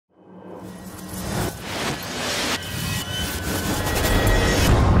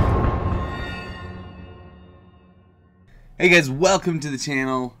Hey guys, welcome to the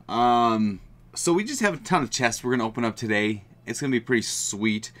channel. So we just have a ton of chests we're gonna open up today. It's gonna be pretty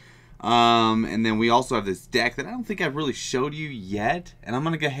sweet. And then we also have this deck that I don't think I've really showed you yet, and I'm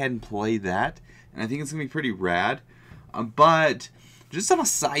gonna go ahead and play that. And I think it's gonna be pretty rad. But just on a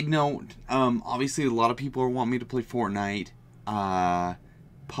side note, obviously a lot of people are wanting me to play Fortnite,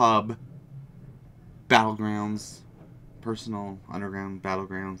 pub, battlegrounds. Personal, underground,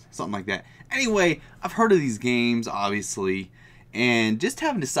 battlegrounds, something like that. Anyway, I've heard of these games, obviously, and just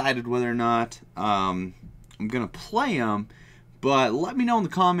haven't decided whether or not I'm going to play them. But let me know in the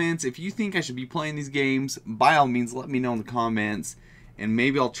comments if you think I should be playing these games. By all means, let me know in the comments, and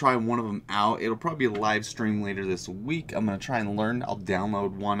maybe I'll try one of them out. It'll probably be a live stream later this week. I'm going to try and learn. I'll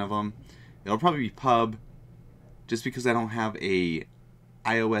download one of them. It'll probably be pub, just because I don't have a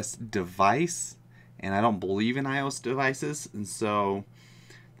iOS device. And I don't believe in iOS devices, and so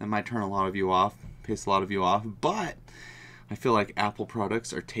that might turn a lot of you off, piss a lot of you off. But I feel like Apple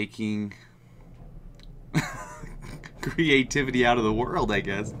products are taking creativity out of the world, I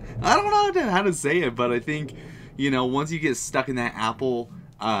guess. I don't know how to say it, but I think, you know, once you get stuck in that Apple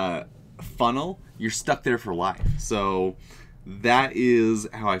funnel, you're stuck there for life. So that is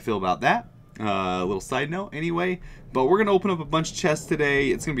how I feel about that. A little side note anyway, but we're gonna open up a bunch of chests today.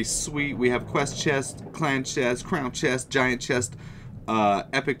 It's gonna be sweet. We have quest chest, clan chest, crown chest, giant chest,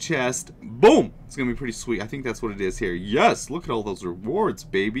 epic chest. Boom! It's gonna be pretty sweet. I think that's what it is here. Yes, look at all those rewards,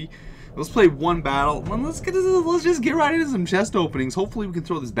 baby. Let's play one battle. Let's just get right into some chest openings. Hopefully we can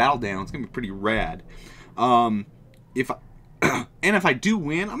throw this battle down. It's gonna be pretty rad. If I do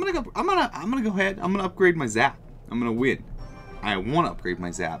win, I'm gonna go ahead. I'm gonna upgrade my zap. I'm gonna win. I want to upgrade my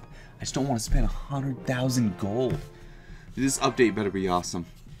zap. I just don't want to spend 100,000 gold. This update better be awesome.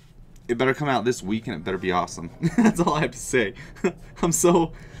 It better come out this week and it better be awesome. That's all I have to say.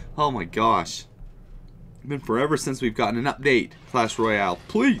 Oh my gosh. It's been forever since we've gotten an update. Clash Royale,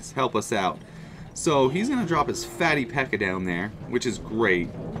 please help us out. So he's going to drop his fatty P.E.K.K.A down there, which is great.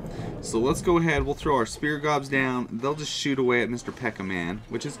 So let's go ahead. We'll throw our spear gobs down. They'll just shoot away at Mr. P.E.K.K.A man,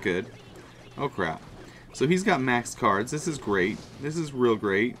 which is good. Oh crap. So he's got max cards. This is great. This is real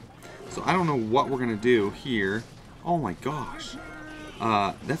great. So I don't know what we're going to do here. Oh my gosh.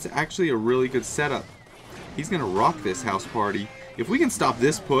 That's actually a really good setup. He's going to rock this house party. If we can stop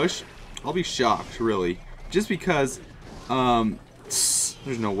this push, I'll be shocked, really. Just because, there's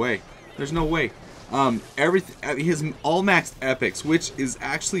no way. There's no way. He has all maxed epics, which is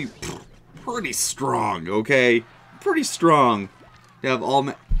actually pretty strong, okay? Pretty strong to have all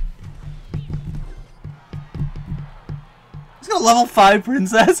He's got a level 5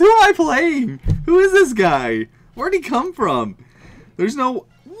 princess. Who am I playing? Who is this guy? Where'd he come from? There's no...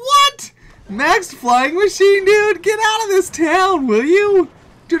 What? Maxed flying machine, dude? Get out of this town, will you?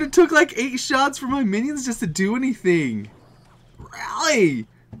 Dude, it took like 8 shots for my minions just to do anything. Really?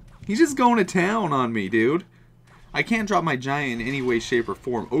 He's just going to town on me, dude. I can't drop my giant in any way, shape, or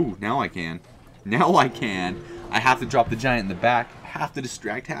form. Oh, now I can. Now I can. I have to drop the giant in the back. Have to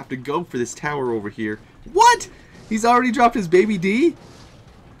distract. Have to go for this tower over here. What? He's already dropped his baby D?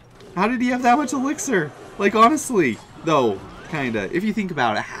 How did he have that much elixir? Like, honestly, though, kinda. If you think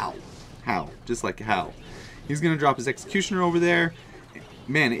about it, how? How? Just like how? He's gonna drop his executioner over there.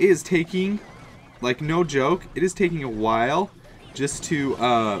 Man, it is taking, like, no joke, it is taking a while just to,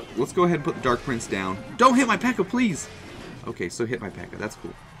 let's go ahead and put the Dark Prince down. Don't hit my P.E.K.K.A, please! Okay, so hit my P.E.K.K.A, that's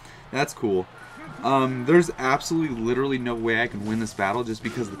cool. That's cool. There's absolutely, literally no way I can win this battle just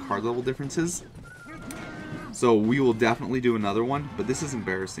because of the card level differences. So we will definitely do another one, but this is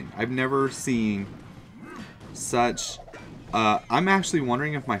embarrassing. I've never seen such... I'm actually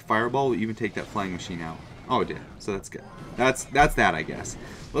wondering if my fireball will even take that flying machine out. Oh, it did. So that's good. That's that, I guess.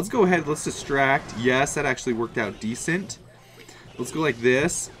 Let's go ahead. Let's distract. Yes, that actually worked out decent. Let's go like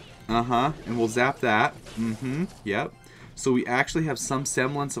this. And we'll zap that. Yep. So we actually have some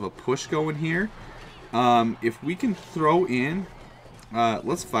semblance of a push going here. If we can throw in...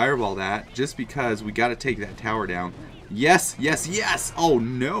 let's fireball that, just because we got to take that tower down. Yes, yes, yes! Oh,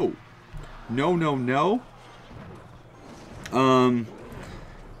 no. No, no, no.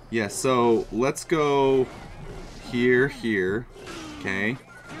 Yeah, so let's go here. Okay.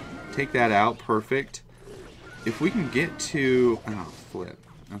 Take that out. Perfect. If we can get to... Oh, flip.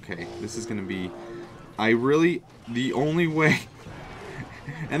 Okay, this is going to be... The only way...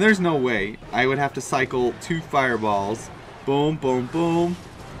 and there's no way. I would have to cycle 2 fireballs. Boom, boom, boom,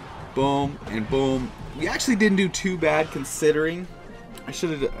 boom, and boom. We actually didn't do too bad considering. I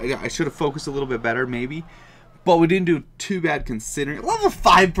should have focused a little bit better, maybe. But we didn't do too bad considering. Level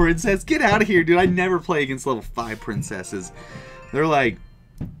 5 princess, get out of here, dude. I never play against level 5 princesses. They're like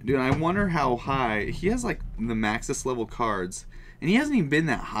Dude, I wonder how high. He has like the maxus level cards. And he hasn't even been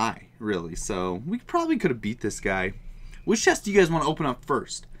that high, really. So we probably could have beat this guy. Which chest do you guys want to open up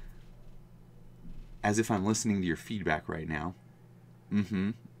first? As if I'm listening to your feedback right now.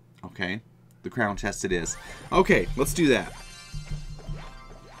 Mm-hmm. Okay. The crown chest it is. Okay, let's do that.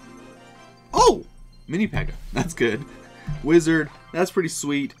 Oh! Mini Pekka. That's good. Wizard. That's pretty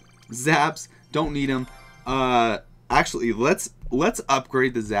sweet. Zaps. Don't need them. Actually, let's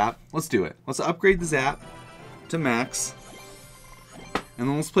upgrade the Zap. Let's do it. Let's upgrade the Zap to max. And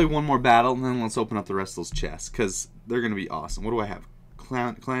then let's play one more battle, and then let's open up the rest of those chests, because they're going to be awesome. What do I have?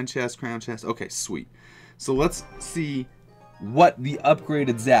 Clan chest, crown chest. Okay, sweet. So let's see what the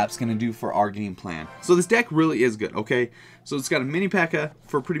upgraded Zap's going to do for our game plan. So this deck really is good, okay? So it's got a Mini Pekka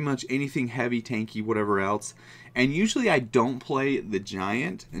for pretty much anything heavy, tanky, whatever else. And usually I don't play the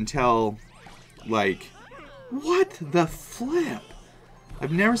Giant until, like, what the flip?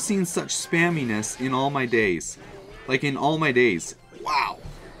 I've never seen such spamminess in all my days. Like, in all my days. Wow.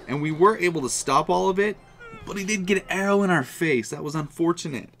 And we were able to stop all of it, but he did get an arrow in our face. That was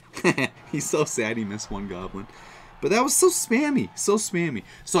unfortunate. He's so sad he missed one goblin. But that was so spammy. So spammy.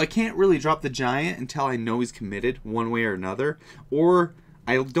 So I can't really drop the Giant until I know he's committed one way or another. Or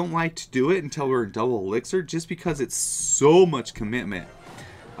I don't like to do it until we're in double elixir, just because it's so much commitment.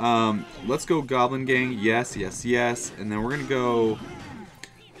 Let's go Goblin Gang. Yes, yes, yes. And then we're going to go...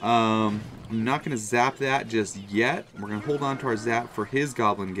 I'm not going to zap that just yet. We're going to hold on to our zap for his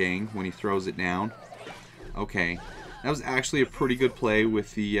Goblin Gang when he throws it down. Okay. That was actually a pretty good play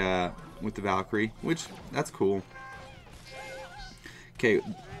with the Valkyrie, which, that's cool. Okay,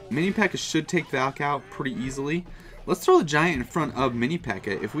 Mini Pekka should take Valk out pretty easily. Let's throw the Giant in front of Mini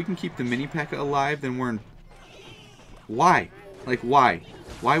Pekka. If we can keep the Mini Pekka alive, then we're in... Why? Like, why?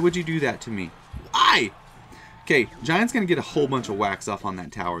 Why would you do that to me? Why? Okay, Giant's going to get a whole bunch of whacks off on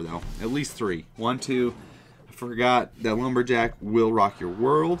that tower, though. At least 3. 1, 2... I forgot that Lumberjack will rock your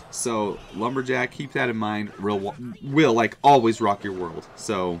world. So, Lumberjack, keep that in mind. Will, like, always rock your world.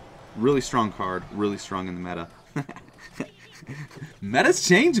 So, really strong card. Really strong in the meta. Meta's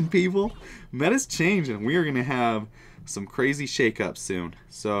changing, people. Meta's changing. We are going to have some crazy shakeups soon.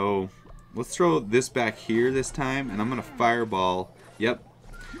 So, let's throw this back here this time. And I'm going to fireball. Yep.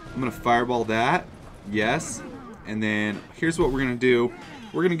 I'm going to fireball that. Yes. And then, here's what we're going to do.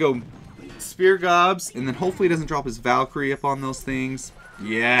 We're going to go Spear Gobs. And then hopefully he doesn't drop his Valkyrie up on those things.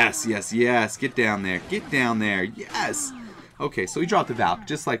 Yes, yes, yes. Get down there. Get down there. Yes. Okay, so he dropped the Valk,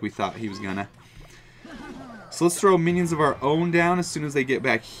 just like we thought he was going to. So let's throw minions of our own down as soon as they get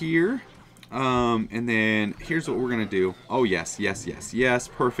back here. And then here's what we're going to do. Oh, yes, yes, yes, yes.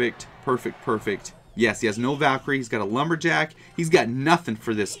 Perfect, perfect, perfect. Yes, he has no Valkyrie. He's got a Lumberjack. He's got nothing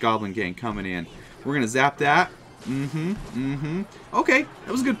for this Goblin Gang coming in. We're going to zap that. Okay,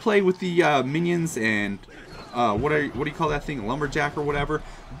 that was a good play with the minions and what do you call that thing? A Lumberjack or whatever.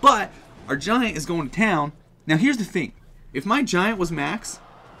 But our Giant is going to town. Now, here's the thing. If my Giant was max,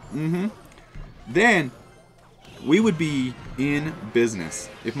 then we would be in business.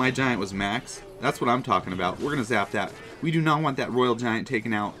 If my Giant was max, that's what I'm talking about. We're going to zap that. We do not want that Royal Giant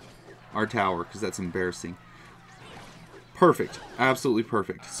taking out our tower, because that's embarrassing. Perfect. Absolutely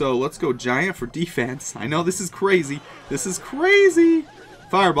perfect. So let's go Giant for defense. I know this is crazy. This is crazy.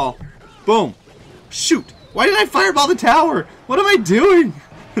 Fireball. Boom. Shoot. Why did I fireball the tower? What am I doing?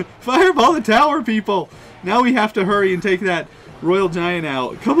 Fireball the tower, people. Now we have to hurry and take that Royal Giant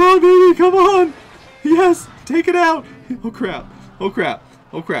out. Come on, baby. Come on. Yes. Take it out. Oh, crap. Oh, crap.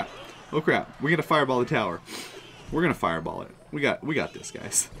 Oh, crap. Oh, crap. We're going to fireball the tower. We're going to fireball it. We got this,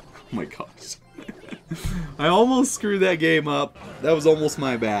 guys. Oh, my gosh. I almost screwed that game up. That was almost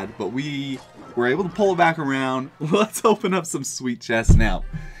my bad. But we were able to pull it back around. Let's open up some sweet chests now.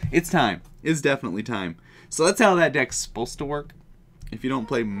 It's time. It's definitely time. So that's how that deck's supposed to work. If you don't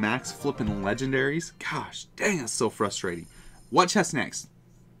play max flipping legendaries. Gosh, dang, that's so frustrating. What chest next?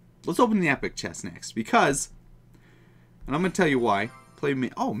 Let's open the epic chest next. Because, and I'm going to tell you why.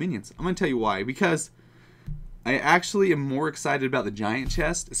 Minions. I'm going to tell you why. Because I actually am more excited about the Giant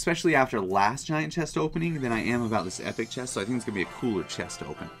chest, especially after last Giant chest opening, than I am about this epic chest. So I think it's going to be a cooler chest to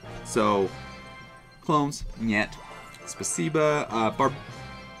open. So, clones, nyet. Spasiba,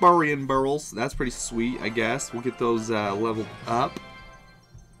 Barbarian Burls. That's pretty sweet, I guess. We'll get those leveled up.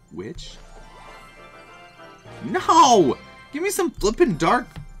 Which? No! Give me some flippin' dark.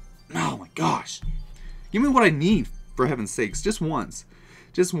 Oh my gosh. Give me what I need, for heaven's sakes. Just once.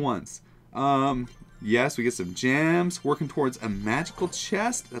 Just once. Yes, we get some gems. Working towards a magical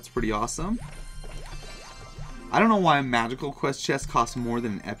chest. That's pretty awesome. I don't know why a magical quest chest costs more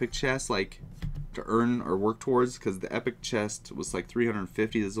than an epic chest. Like, to earn or work towards, because the epic chest was like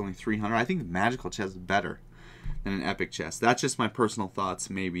 350. There's only 300. I think the magical chest is better than an epic chest. That's just my personal thoughts,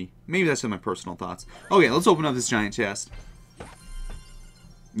 maybe. Maybe that's just my personal thoughts. Okay, let's open up this giant chest.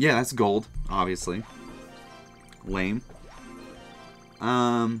 Yeah, that's gold, obviously. Lame.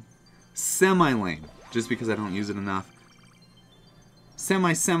 Semi-lame, just because I don't use it enough.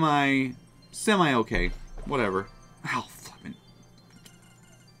 Semi-okay. Whatever. Ow, flippin'.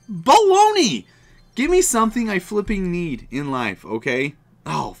 Baloney! Give me something I flipping need in life, okay?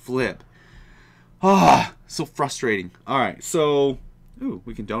 Oh, flip. Ah, so frustrating. Alright, so... Ooh,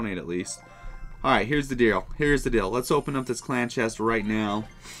 we can donate at least. Alright, here's the deal. Here's the deal. Let's open up this clan chest right now.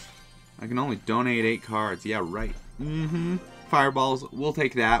 I can only donate 8 cards. Yeah, right. Fireballs. We'll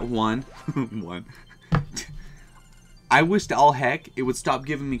take that. 1. 1. I wish to all heck it would stop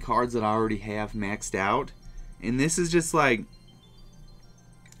giving me cards that I already have maxed out. And this is just like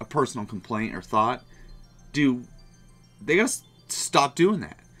a personal complaint or thought. Dude, they gotta stop doing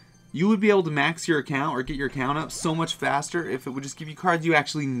that. You would be able to max your account or get your account up so much faster if it would just give you cards you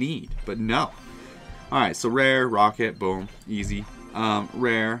actually need. But no. Alright, so rare, rocket, boom, easy.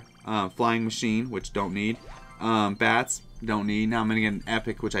 Rare, flying machine, which don't need. Bats, don't need. Now I'm gonna get an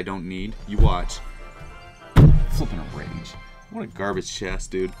epic, which I don't need. You watch. Flipping a rage. What a garbage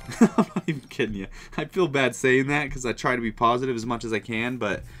chest, dude. I'm not even kidding you. I feel bad saying that because I try to be positive as much as I can,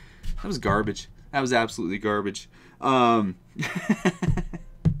 but that was garbage. That was absolutely garbage.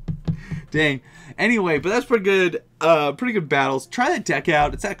 Dang. Anyway, but that's pretty good battles. Try that deck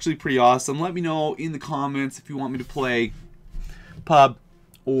out. It's actually pretty awesome. Let me know in the comments if you want me to play Pub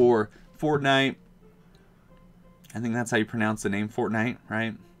or Fortnite. I think that's how you pronounce the name, Fortnite,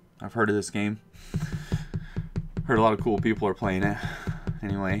 right? I've heard of this game. Heard a lot of cool people are playing it.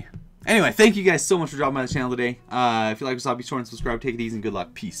 Anyway, thank you guys so much for dropping by the channel today. If you like this, be sure and subscribe. Take it easy and good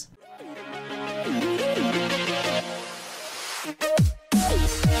luck. Peace.